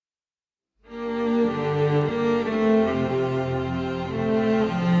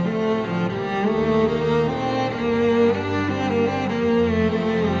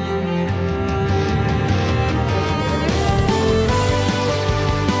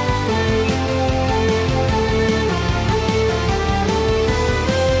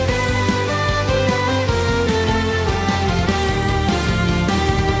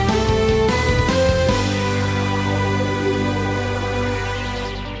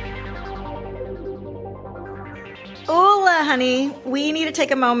honey, we need to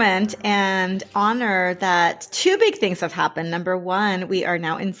take a moment and honor that two big things have happened. Number one, we are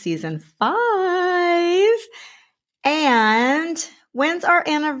now in season 5. And when's our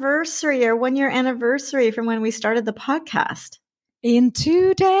anniversary or 1 year anniversary from when we started the podcast? In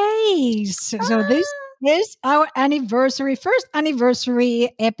 2 days. So this is our first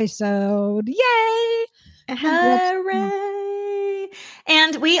anniversary episode. Yay! Hooray!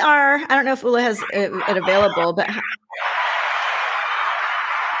 And we are, I don't know if Ula has it available, but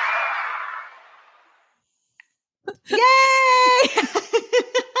yay!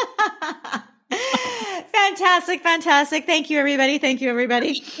 Fantastic. Thank you, everybody.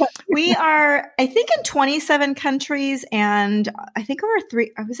 We are, I think, in 27 countries and I think over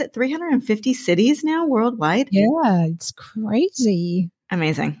 350 cities now worldwide. Yeah, it's crazy.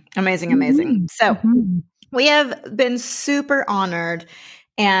 Amazing. So we have been super honored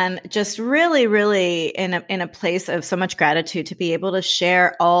and just really in a place of so much gratitude to be able to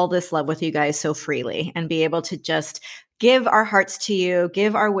share all this love with you guys so freely and be able to just give our hearts to you,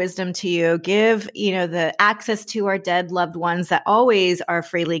 give our wisdom to you, give, the access to our dead loved ones that always are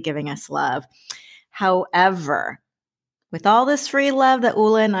freely giving us love. However, with all this free love that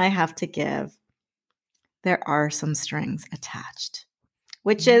Ula and I have to give, there are some strings attached,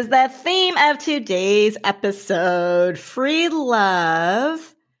 which is the theme of today's episode, free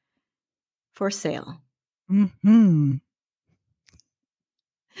love for sale. Mm-hmm.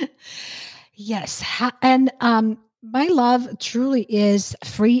 Yes. And my love truly is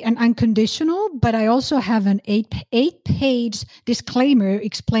free and unconditional, but I also have an 8-page disclaimer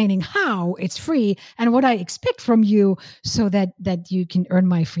explaining how it's free and what I expect from you so that you can earn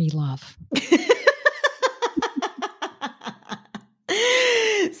my free love.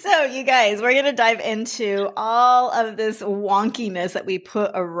 So, you guys, we're going to dive into all of this wonkiness that we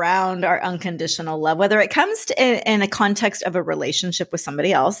put around our unconditional love, whether it comes to in a context of a relationship with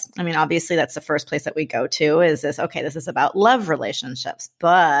somebody else. I mean, obviously, that's the first place that we go to is this, okay, this is about love relationships,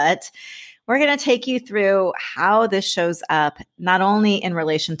 but we're going to take you through how this shows up, not only in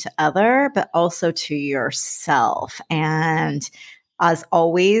relation to other, but also to yourself. And as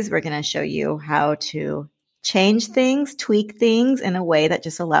always, we're going to show you how to change things, tweak things in a way that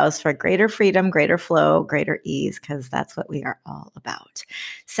just allows for greater freedom, greater flow, greater ease, because that's what we are all about.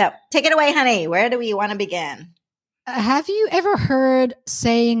 So take it away, honey. Where do we want to begin? Have you ever heard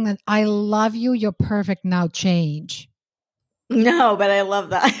saying that I love you, you're perfect, now change? No, but I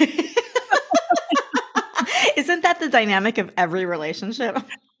love that. Isn't that the dynamic of every relationship?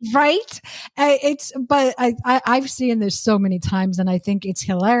 Right? I've seen this so many times, and I think it's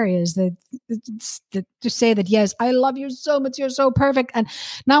hilarious that to say that, yes, I love you so much, you're so perfect, and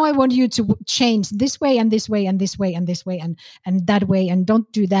now I want you to change this way and this way and this way and this way and that way, and don't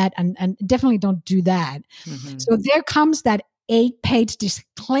do that, and definitely don't do that. Mm-hmm. So there comes that 8-page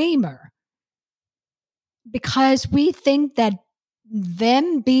disclaimer, because we think that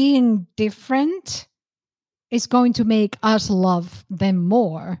them being different is going to make us love them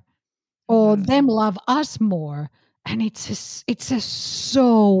more, or them love us more, and it's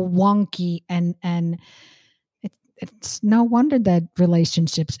so wonky, and it's no wonder that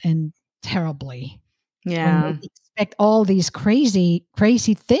relationships end terribly. Yeah, when they expect all these crazy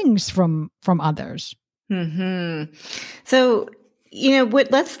things from others. Mm-hmm. So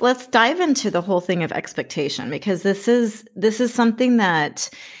let's dive into the whole thing of expectation, because this is something that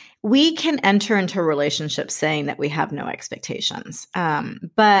we can enter into a relationship saying that we have no expectations.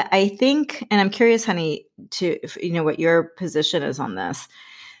 But I think, and I'm curious, honey, what your position is on this.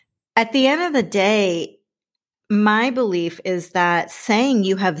 At the end of the day, my belief is that saying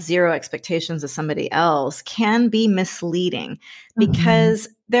you have zero expectations of somebody else can be misleading, because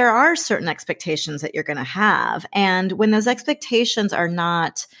there are certain expectations that you're going to have. And when those expectations are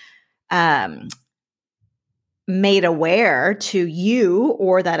not made aware to you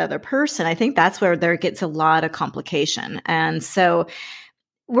or that other person, I think that's where there gets a lot of complication. And so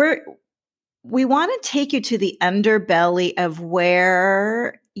we want to take you to the underbelly of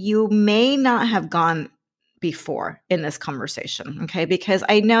where you may not have gone before in this conversation. Okay. Because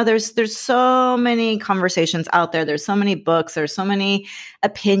I know there's so many conversations out there. There's so many books. There's so many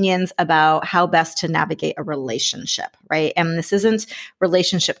opinions about how best to navigate a relationship. Right. And this isn't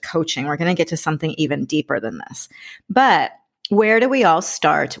relationship coaching. We're going to get to something even deeper than this. But where do we all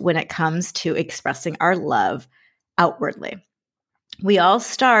start when it comes to expressing our love outwardly? We all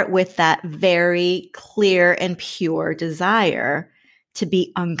start with that very clear and pure desire to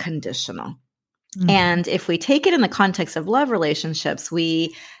be unconditional. Mm-hmm. And if we take it in the context of love relationships,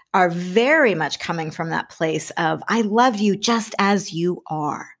 we are very much coming from that place of, I love you just as you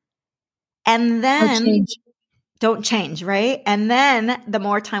are. And then don't change, right? And then the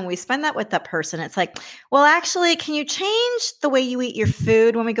more time we spend that with that person, it's like, well, actually, can you change the way you eat your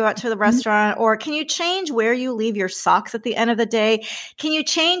food when we go out to the restaurant? Or can you change where you leave your socks at the end of the day? Can you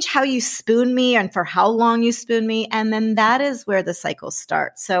change how you spoon me and for how long you spoon me? And then that is where the cycle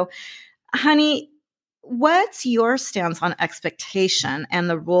starts. So, honey, what's your stance on expectation and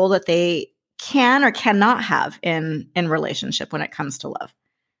the role that they can or cannot have in relationship when it comes to love?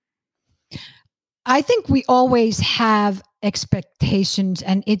 I think we always have expectations,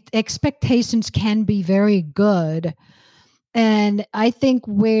 and expectations can be very good. And I think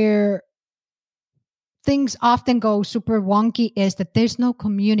where things often go super wonky is that there's no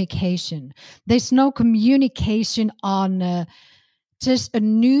communication. There's no communication on just a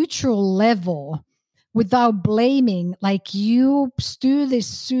neutral level without blaming. Like, you stew this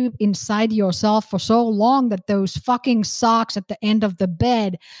soup inside yourself for so long that those fucking socks at the end of the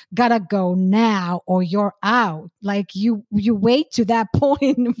bed gotta go now or you're out. Like, you wait to that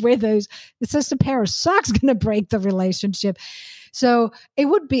point where it's just a pair of socks gonna break the relationship. So it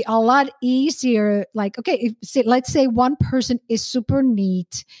would be a lot easier. Like, okay, let's say one person is super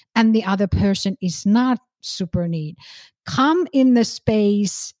neat and the other person is not super neat. Come in the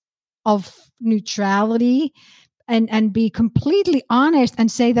space of neutrality and be completely honest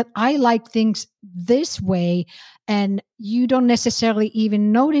and say that I like things this way, and you don't necessarily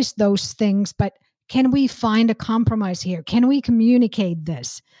even notice those things, but can we find a compromise here? Can we communicate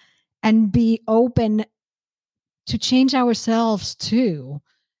this and be open to change ourselves too?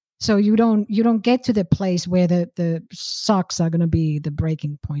 So you don't get to the place where the socks are going to be the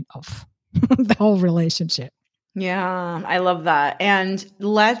breaking point of the whole relationship. Yeah, I love that. And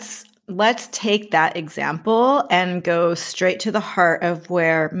let's take that example and go straight to the heart of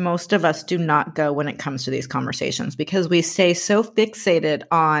where most of us do not go when it comes to these conversations, because we stay so fixated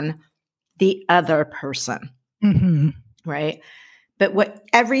on the other person, right? But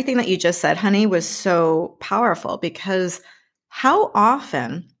everything that you just said, honey, was so powerful, because how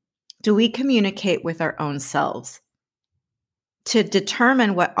often do we communicate with our own selves to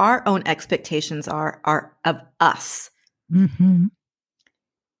determine what our own expectations are of us? Mm-hmm.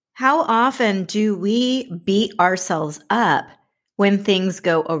 How often do we beat ourselves up when things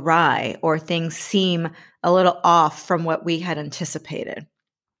go awry or things seem a little off from what we had anticipated?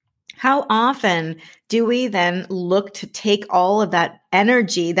 How often do we then look to take all of that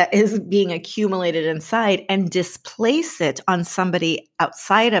energy that is being accumulated inside and displace it on somebody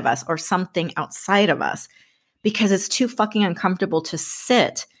outside of us or something outside of us, because it's too fucking uncomfortable to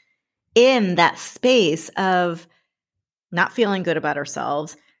sit in that space of not feeling good about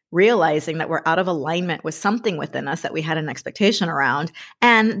ourselves, realizing that we're out of alignment with something within us that we had an expectation around,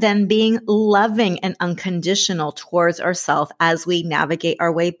 and then being loving and unconditional towards ourselves as we navigate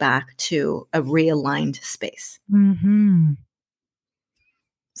our way back to a realigned space. Mm-hmm.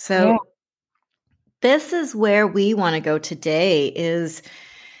 So this is where we want to go today, is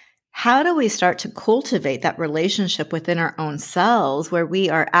how do we start to cultivate that relationship within our own selves where we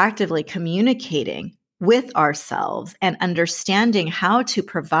are actively communicating with ourselves and understanding how to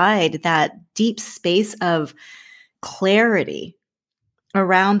provide that deep space of clarity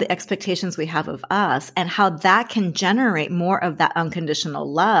around the expectations we have of us, and how that can generate more of that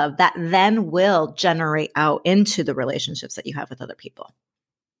unconditional love that then will generate out into the relationships that you have with other people.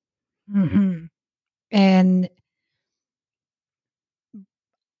 Mm-hmm. And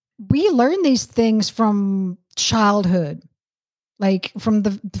we learn these things from childhood, like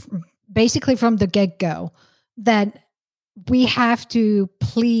basically from the get-go, that we have to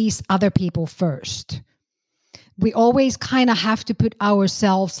please other people first. We always kind of have to put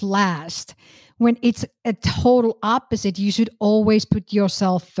ourselves last. When it's a total opposite, you should always put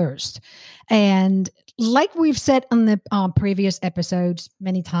yourself first. And like we've said on the previous episodes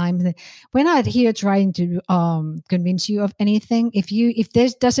many times, we're not here trying to convince you of anything. If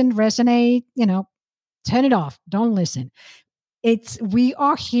this doesn't resonate, turn it off. Don't listen. We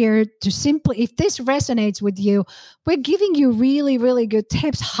are here to simply, if this resonates with you, we're giving you really, really good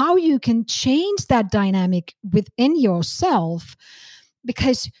tips how you can change that dynamic within yourself,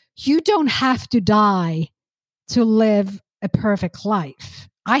 because you don't have to die to live a perfect life.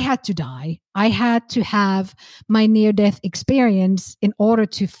 I had to die. I had to have my near-death experience in order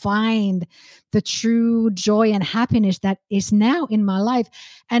to find the true joy and happiness that is now in my life.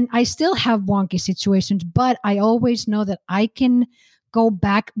 And I still have wonky situations, but I always know that I can go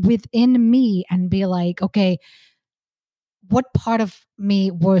back within me and be like, okay, what part of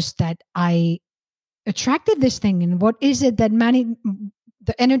me was that I attracted this thing? And what is it that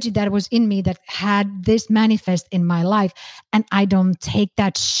the energy that was in me that had this manifest in my life, and I don't take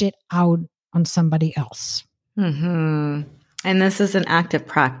that shit out on somebody else. Mm-hmm. And this is an active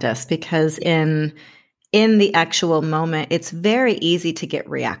practice because in the actual moment, it's very easy to get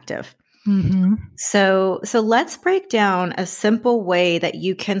reactive. Mm-hmm. So let's break down a simple way that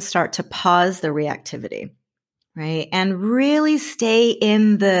you can start to pause the reactivity, right? And really stay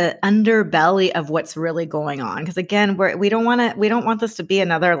in the underbelly of what's really going on. Because again, we don't want this to be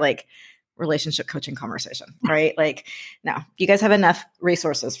another like relationship coaching conversation, right? Like, no, you guys have enough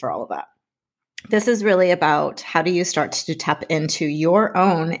resources for all of that. This is really about how do you start to tap into your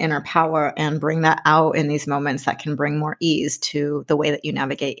own inner power and bring that out in these moments that can bring more ease to the way that you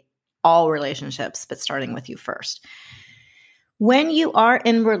navigate all relationships, but starting with you first. When you are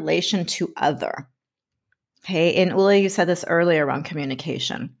in relation to other, okay, and Ula, you said this earlier around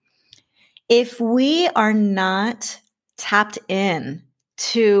communication. If we are not tapped in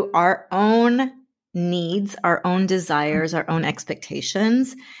to our own needs, our own desires, our own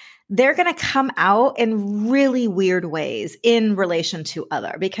expectations, they're going to come out in really weird ways in relation to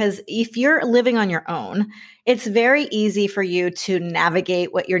other. Because if you're living on your own, it's very easy for you to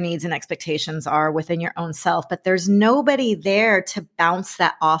navigate what your needs and expectations are within your own self, but there's nobody there to bounce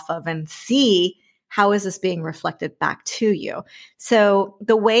that off of and see how is this being reflected back to you. So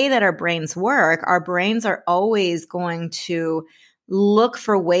the way that our brains work, our brains are always going to look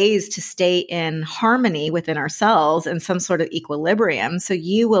for ways to stay in harmony within ourselves and some sort of equilibrium. So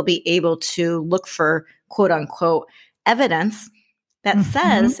you will be able to look for quote unquote evidence that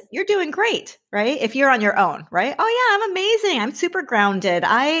says you're doing great, right? If you're on your own, right? Oh yeah, I'm amazing. I'm super grounded.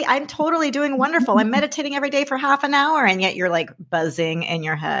 I'm totally doing wonderful. I'm meditating every day for half an hour. And yet you're like buzzing in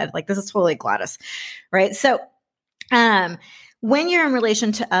your head. Like this is totally Gladys, right? So, when you're in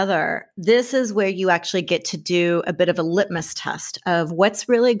relation to other, this is where you actually get to do a bit of a litmus test of what's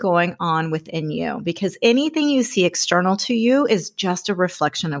really going on within you, because anything you see external to you is just a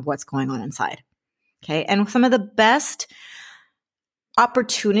reflection of what's going on inside. Okay. And some of the best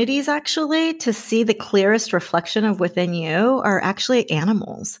opportunities actually to see the clearest reflection of within you are actually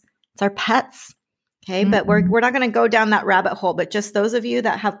animals. It's our pets. Okay. But we're not going to go down that rabbit hole, but just those of you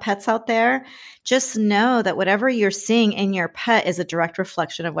that have pets out there, just know that whatever you're seeing in your pet is a direct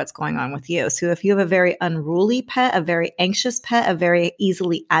reflection of what's going on with you. So if you have a very unruly pet, a very anxious pet, a very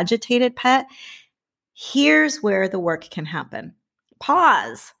easily agitated pet, here's where the work can happen.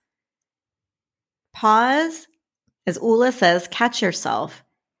 Pause. As Ula says, catch yourself.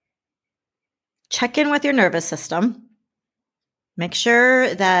 Check in with your nervous system. Make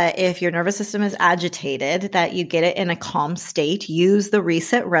sure that if your nervous system is agitated, that you get it in a calm state. Use the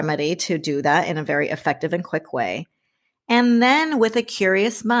reset remedy to do that in a very effective and quick way. And then with a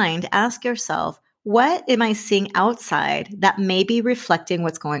curious mind, ask yourself, what am I seeing outside that may be reflecting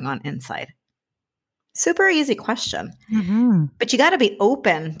what's going on inside? Super easy question. But you got to be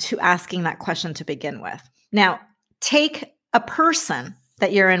open to asking that question to begin with. Now, take a person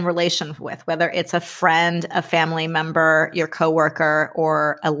that you're in relation with, whether it's a friend, a family member, your coworker,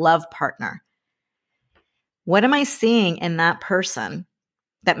 or a love partner. What am I seeing in that person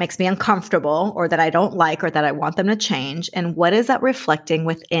that makes me uncomfortable or that I don't like or that I want them to change? And what is that reflecting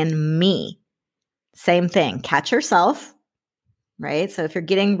within me? Same thing. Catch yourself, right? So if you're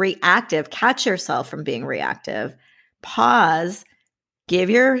getting reactive, catch yourself from being reactive. Pause.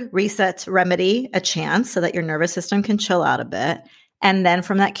 Give your reset remedy a chance so that your nervous system can chill out a bit. And then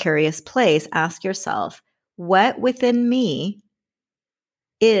from that curious place, ask yourself, what within me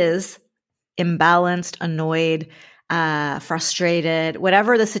is imbalanced, annoyed, frustrated,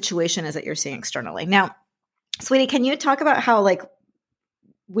 whatever the situation is that you're seeing externally. Now, sweetie, can you talk about how like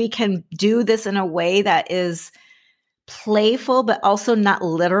we can do this in a way that is playful, but also not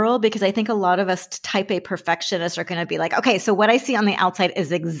literal? Because I think a lot of us type A perfectionists are going to be like, okay, so what I see on the outside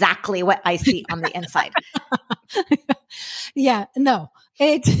is exactly what I see on the inside. Yeah, no.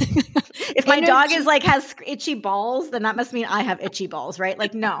 If my dog is like has itchy balls, then that must mean I have itchy balls, right?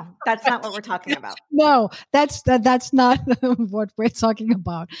 Like, no, that's not what we're talking about. No, that's not what we're talking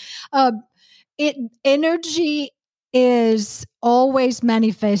about. Energy is always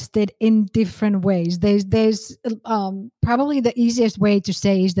manifested in different ways. There's probably the easiest way to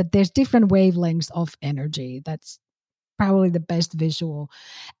say is that there's different wavelengths of energy. That's probably the best visual.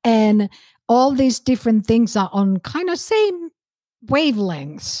 And all these different things are on kind of same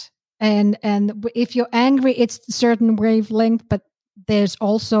wavelengths. And if you're angry, it's a certain wavelength, but there's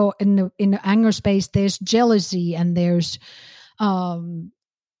also in the anger space, there's jealousy and there's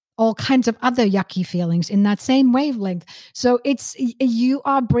all kinds of other yucky feelings in that same wavelength. So it's you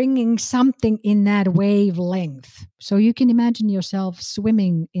are bringing something in that wavelength. So you can imagine yourself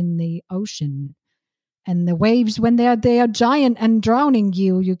swimming in the ocean And the waves, when they are giant and drowning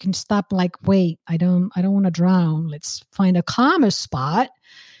you, you can stop like, wait, I don't want to drown. Let's find a calmer spot.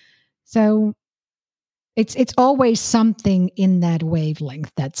 So it's always something in that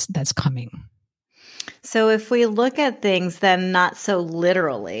wavelength that's coming. So if we look at things then not so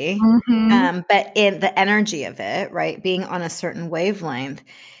literally, Mm-hmm. but in the energy of it, right? Being on a certain wavelength,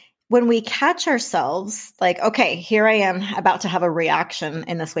 when we catch ourselves like, okay, here I am about to have a reaction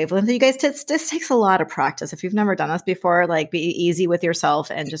in this wavelength. You guys, this takes a lot of practice. If you've never done this before, like be easy with yourself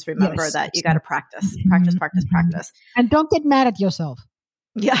and just remember Yes, that you got to practice, mm-hmm. practice, practice, Mm-hmm. practice. And don't get mad at yourself.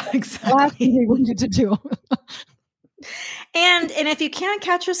 Yeah, exactly. Last thing we want you to do. And if you can't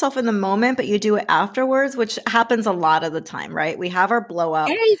catch yourself in the moment, but you do it afterwards, which happens a lot of the time, right? We have our blow up.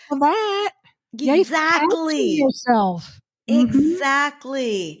 Yay for that. Exactly. Yay for yourself.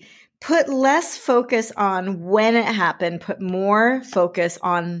 Exactly. Put less focus on when it happened, put more focus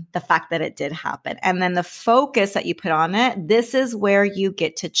on the fact that it did happen. And then the focus that you put on it, this is where you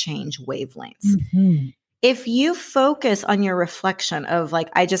get to change wavelengths. Mm-hmm. If you focus on your reflection of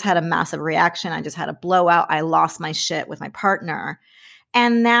like, I just had a massive reaction, I just had a blowout, I lost my shit with my partner,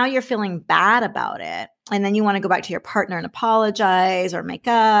 and now you're feeling bad about it, and then you want to go back to your partner and apologize or make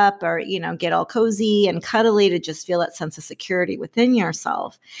up or, get all cozy and cuddly to just feel that sense of security within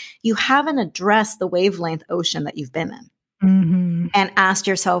yourself, you haven't addressed the wavelength ocean that you've been in. Mm-hmm. And asked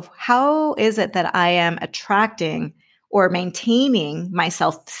yourself, how is it that I am attracting or maintaining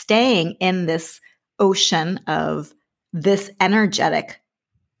myself staying in this ocean of this energetic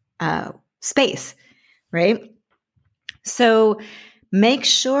space, right? So make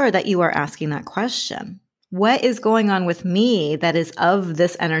sure that you are asking that question. What is going on with me that is of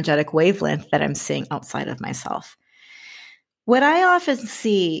this energetic wavelength that I'm seeing outside of myself? What I often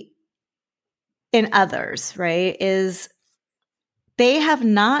see in others, right, is they have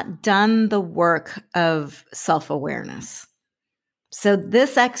not done the work of self-awareness. So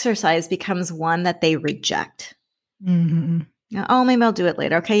this exercise becomes one that they reject. Mm-hmm. Oh, maybe I'll do it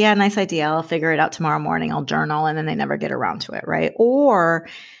later. Okay, yeah, nice idea. I'll figure it out tomorrow morning. I'll journal, and then they never get around to it, right? Or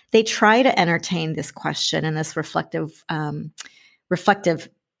they try to entertain this question and this reflective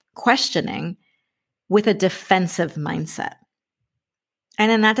questioning with a defensive mindset. And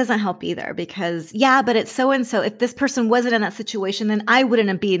then that doesn't help either because, yeah, but it's so-and-so. If this person wasn't in that situation, then I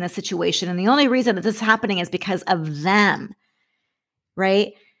wouldn't be in this situation. And the only reason that this is happening is because of them,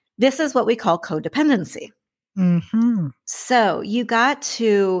 right? This is what we call codependency. Mm-hmm. So you got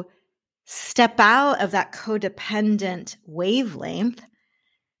to step out of that codependent wavelength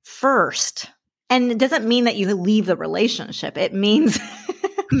first. And it doesn't mean that you leave the relationship. It means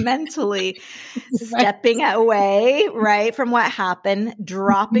mentally stepping away, right, from what happened,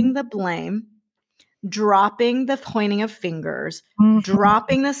 dropping the blame, dropping the pointing of fingers,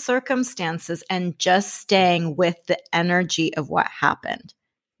 dropping the circumstances, and just staying with the energy of what happened.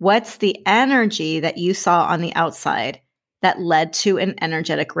 What's the energy that you saw on the outside that led to an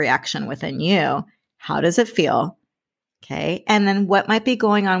energetic reaction within you? How does it feel? Okay. And then what might be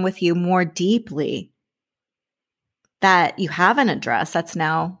going on with you more deeply that you haven't addressed that's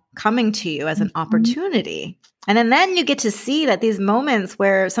now coming to you as an opportunity? And then you get to see that these moments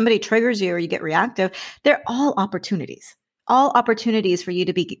where somebody triggers you or you get reactive, they're all opportunities for you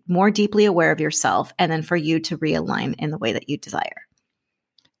to be more deeply aware of yourself and then for you to realign in the way that you desire.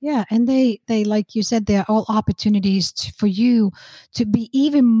 Yeah, and they like you said, they're all opportunities for you to be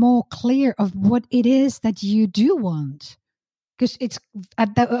even more clear of what it is that you do want. Because it's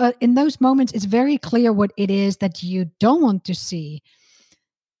in those moments, it's very clear what it is that you don't want to see.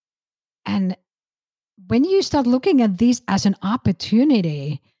 And when you start looking at these as an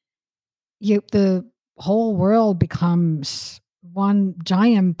opportunity, the whole world becomes one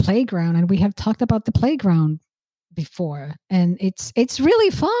giant playground. And we have talked about the playground before, and it's really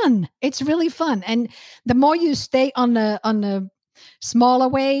fun. It's really fun. And the more you stay on the smaller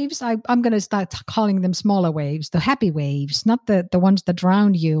waves, I'm going to start calling them smaller waves, the happy waves, not the ones that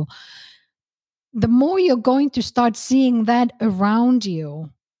drown you. The more you're going to start seeing that around you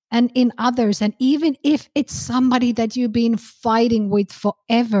and in others, and even if it's somebody that you've been fighting with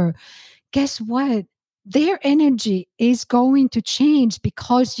forever, guess what? Their energy is going to change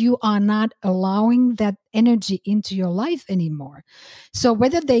because you are not allowing that energy into your life anymore. So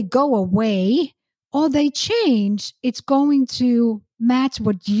whether they go away or they change, it's going to match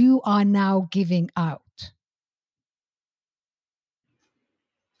what you are now giving out.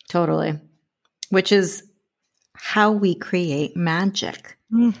 Totally. Which is how we create magic.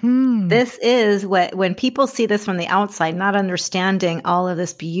 Mm-hmm. This is when people see this from the outside, not understanding all of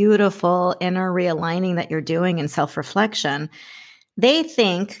this beautiful inner realigning that you're doing in self-reflection, they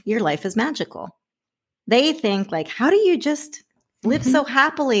think your life is magical. They think like, how do you just live so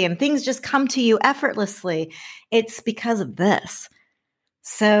happily and things just come to you effortlessly? It's because of this.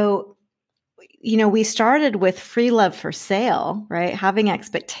 So, we started with free love for sale, right? Having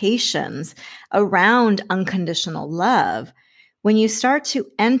expectations around unconditional love. When you start to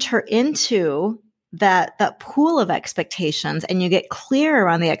enter into that pool of expectations and you get clear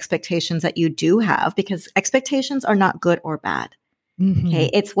on the expectations that you do have, because expectations are not good or bad. Okay.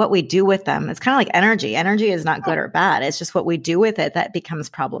 It's what we do with them. It's kind of like energy. Energy is not good or bad. It's just what we do with it that becomes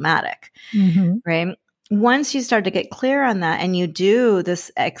problematic. Right. Once you start to get clear on that and you do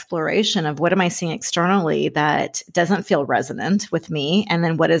this exploration of what am I seeing externally that doesn't feel resonant with me? And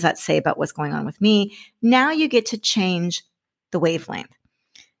then what does that say about what's going on with me? Now you get to change the wavelength.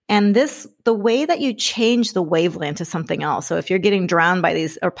 And the way that you change the wavelength to something else. So if you're getting drowned by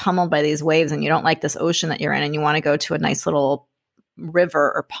these or pummeled by these waves and you don't like this ocean that you're in and you want to go to a nice little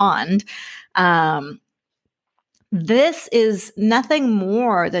river or pond, this is nothing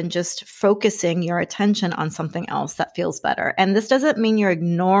more than just focusing your attention on something else that feels better. And this doesn't mean you're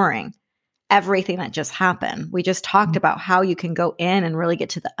ignoring everything that just happened. We just talked about how you can go in and really get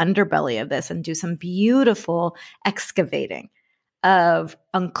to the underbelly of this and do some beautiful excavating of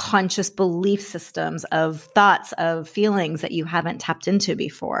unconscious belief systems, of thoughts, of feelings that you haven't tapped into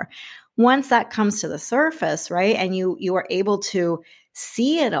before. Once that comes to the surface, right, and you are able to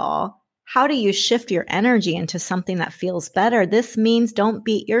see it all, how do you shift your energy into something that feels better? This means don't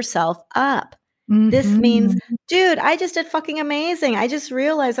beat yourself up. This means, dude, I just did fucking amazing. I just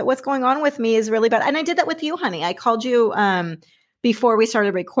realized that what's going on with me is really bad. And I did that with you, honey. I called you before we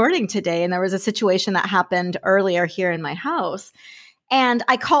started recording today, and there was a situation that happened earlier here in my house. And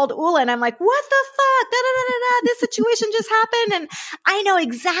I called Ula and I'm like, what the fuck? This situation just happened. And I know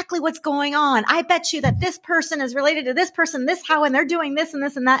exactly what's going on. I bet you that this person is related to this person, this how, and they're doing this and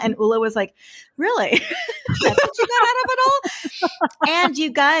this and that. And Ula was like, really? That's what you got out of it all? And you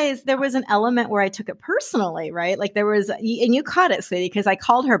guys, there was an element where I took it personally, right? Like there was, and you caught it, sweetie, because I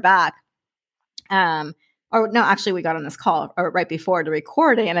called her back. Or no, actually we got on this call or right before the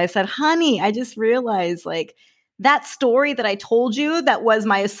recording. And I said, honey, I just realized like, that story that I told you that was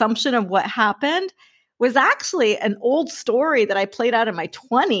my assumption of what happened was actually an old story that I played out in my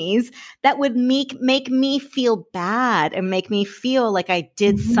 20s that would make me feel bad and make me feel like I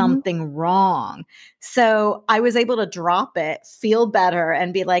did something wrong. So I was able to drop it, feel better,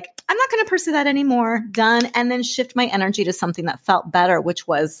 and be like, I'm not going to pursue that anymore. Done. And then shift my energy to something that felt better, which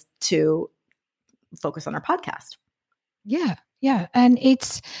was to focus on our podcast. Yeah. Yeah. And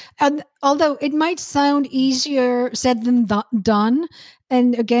although it might sound easier said than done,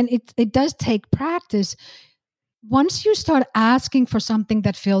 and again, it does take practice. Once you start asking for something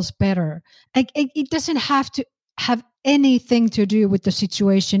that feels better, like it doesn't have to have anything to do with the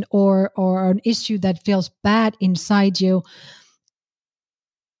situation or an issue that feels bad inside you.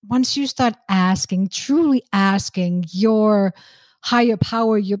 Once you start asking, truly asking your higher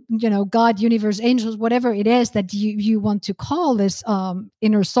power, God, universe, angels, whatever it is that you want to call this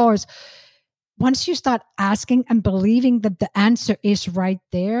inner source. Once you start asking and believing that the answer is right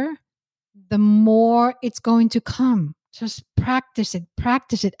there, the more it's going to come. Just practice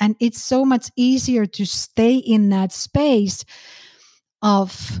it. And it's so much easier to stay in that space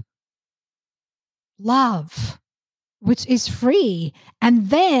of love, which is free. And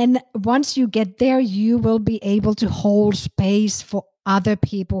then once you get there, you will be able to hold space for other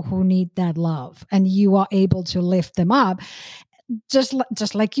people who need that love. And you are able to lift them up. Just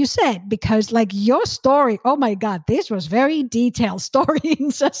like you said, because like your story, oh my God, this was very detailed story in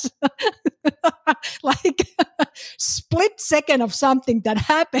just like split second of something that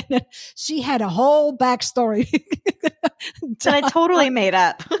happened. She had a whole backstory that I totally made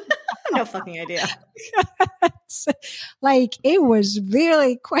up. No fucking idea. Like it was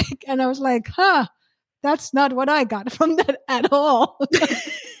really quick. And I was like, that's not what I got from that at all.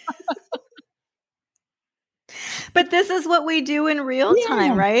 But this is what we do in real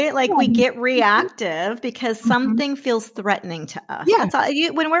time, right? Like we get reactive because something feels threatening to us. Yeah. That's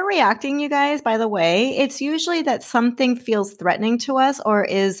all, when we're reacting, you guys, by the way, it's usually that something feels threatening to us or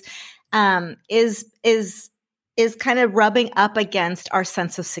is kind of rubbing up against our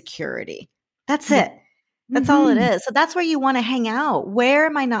sense of security. That's it. That's all it is. So that's where you want to hang out. Where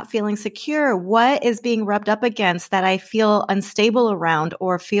am I not feeling secure? What is being rubbed up against that I feel unstable around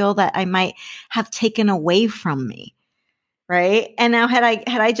or feel that I might have taken away from me? Right. And now had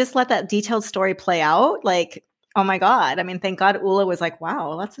I just let that detailed story play out, like, oh my God. I mean, thank God Ula was like,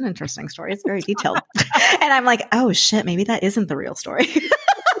 wow, that's an interesting story. It's very detailed. And I'm like, oh shit, maybe that isn't the real story.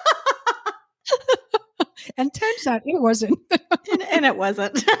 And turns out it wasn't. and it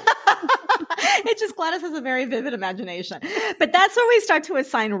wasn't. It just Gladys has a very vivid imagination. But that's where we start to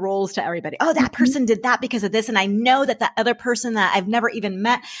assign roles to everybody. Oh, that person did that because of this. And I know that that other person that I've never even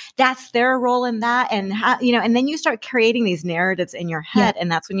met, that's their role in that. And how, and then you start creating these narratives in your head.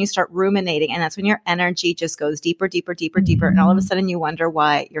 And that's when you start ruminating. And that's when your energy just goes deeper, deeper, deeper, deeper. And all of a sudden you wonder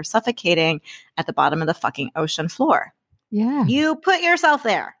why you're suffocating at the bottom of the fucking ocean floor. Yeah. You put yourself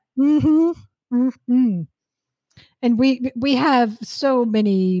there. And we have so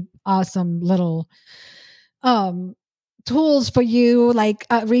many awesome little tools for you. Like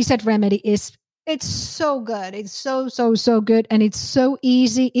Reset Remedy it's so good. It's so good. And it's so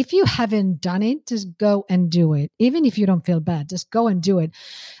easy. If you haven't done it, just go and do it. Even if you don't feel bad, just go and do it.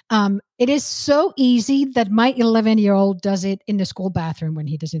 It is so easy that my 11-year-old does it in the school bathroom when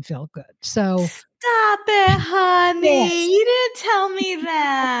he doesn't feel good. So stop it, honey. Yes. You didn't tell me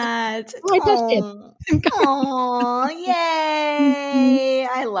that. I just did. Oh, yay.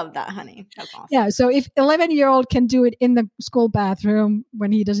 I love that, honey. That's awesome. Yeah. So if 11-year-old can do it in the school bathroom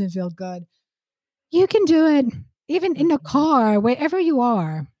when he doesn't feel good, you can do it even in the car, wherever you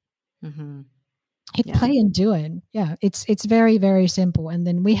are. Hit play and do it. Yeah, it's very, very simple. And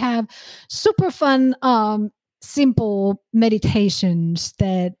then we have super fun, simple meditations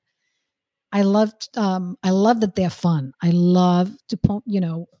that I love. I love that they're fun. I love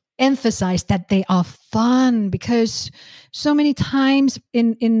to emphasize that they are fun, because so many times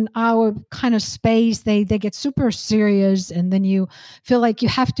in our kind of space they get super serious, and then you feel like you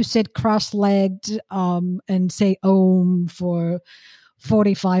have to sit cross-legged and say Om for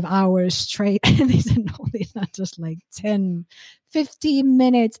 45 hours straight. And these are not just like 10, 15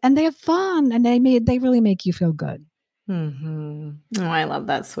 minutes, and they're fun, and they really make you feel good. Oh, I love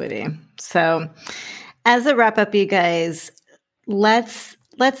that, sweetie. So as a wrap up, you guys, let's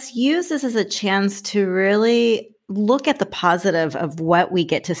use this as a chance to really look at the positive of what we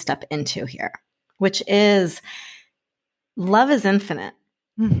get to step into here, which is love is infinite.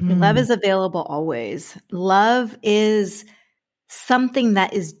 Love is available always. Love is something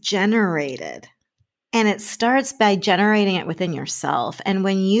that is generated, and it starts by generating it within yourself. And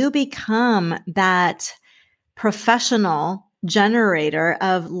when you become that professional generator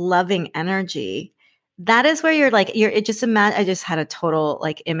of loving energy, that is where I just had a total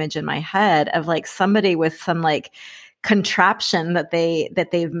like image in my head of like somebody with some like contraption that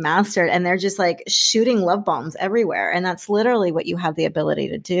they've mastered, and they're just like shooting love bombs everywhere. And that's literally what you have the ability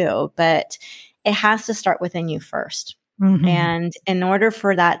to do. But it has to start within you first. And in order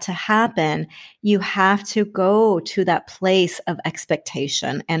for that to happen, you have to go to that place of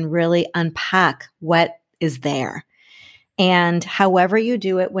expectation and really unpack what is there. And however you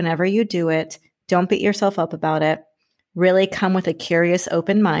do it, whenever you do it, don't beat yourself up about it. Really come with a curious,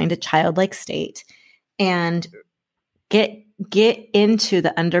 open mind, a childlike state, and get into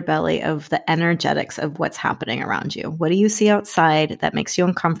the underbelly of the energetics of what's happening around you. What do you see outside that makes you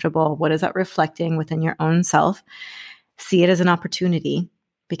uncomfortable? What is that reflecting within your own self? See it as an opportunity,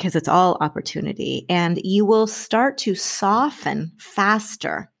 because it's all opportunity, and you will start to soften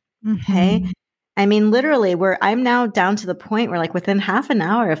faster. Okay. I mean, literally I'm now down to the point where like within half an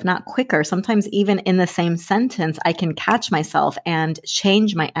hour, if not quicker, sometimes even in the same sentence, I can catch myself and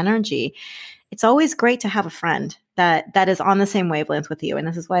change my energy. It's always great to have a friend that is on the same wavelength with you. And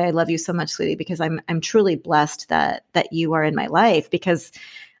this is why I love you so much, sweetie, because I'm truly blessed that you are in my life, because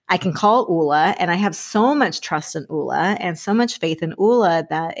I can call Ula, and I have so much trust in Ula and so much faith in Ula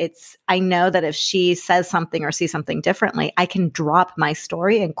that I know that if she says something or sees something differently, I can drop my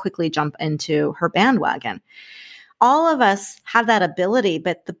story and quickly jump into her bandwagon. All of us have that ability,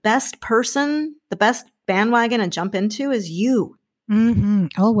 but the best bandwagon to jump into is you.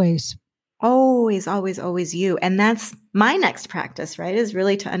 Always. Always, always, always you. And that's my next practice, right? Is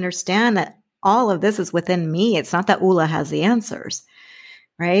really to understand that all of this is within me. It's not that Ula has the answers.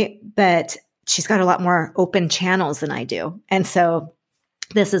 Right? But she's got a lot more open channels than I do. And so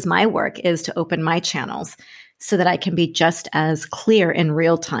this is my work, is to open my channels so that I can be just as clear in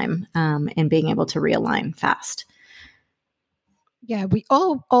real time and being able to realign fast. Yeah, we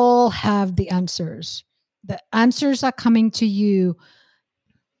all have the answers. The answers are coming to you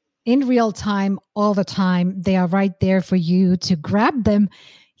in real time all the time. They are right there for you to grab them.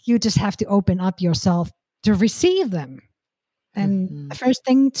 You just have to open up yourself to receive them. And the first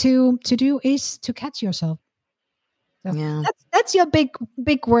thing to do is to catch yourself. So that's your big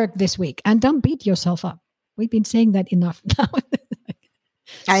work this week. And don't beat yourself up. We've been saying that enough now.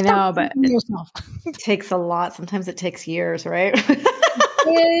 I know, but it takes a lot. Sometimes it takes years, right?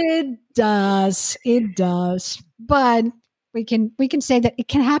 It does. But we can say that it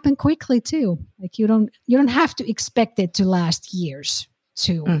can happen quickly too. Like you don't have to expect it to last years.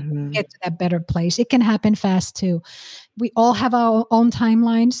 to get to that better place. It can happen fast too. We all have our own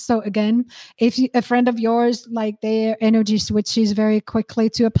timelines. So again, if a friend of yours, like their energy switches very quickly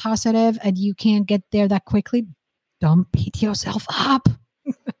to a positive and you can't get there that quickly, don't beat yourself up.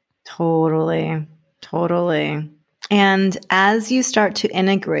 Totally. And as you start to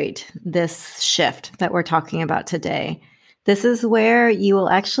integrate this shift that we're talking about today, this is where you will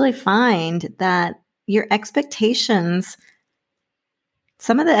actually find that your expectations,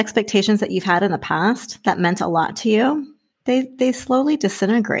 some of the expectations that you've had in the past that meant a lot to you, they slowly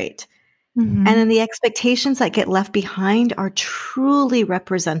disintegrate. And then the expectations that get left behind are truly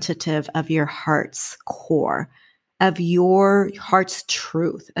representative of your heart's core, of your heart's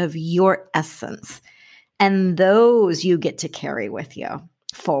truth, of your essence. And those you get to carry with you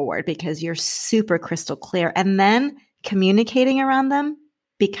forward because you're super crystal clear. And then communicating around them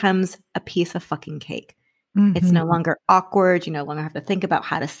becomes a piece of fucking cake. It's no longer awkward. You no longer have to think about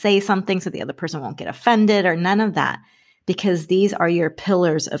how to say something so the other person won't get offended or none of that, because these are your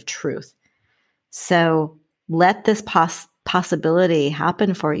pillars of truth. So let this possibility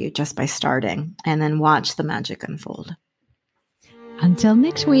happen for you just by starting, and then watch the magic unfold. Until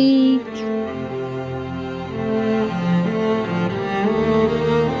next week.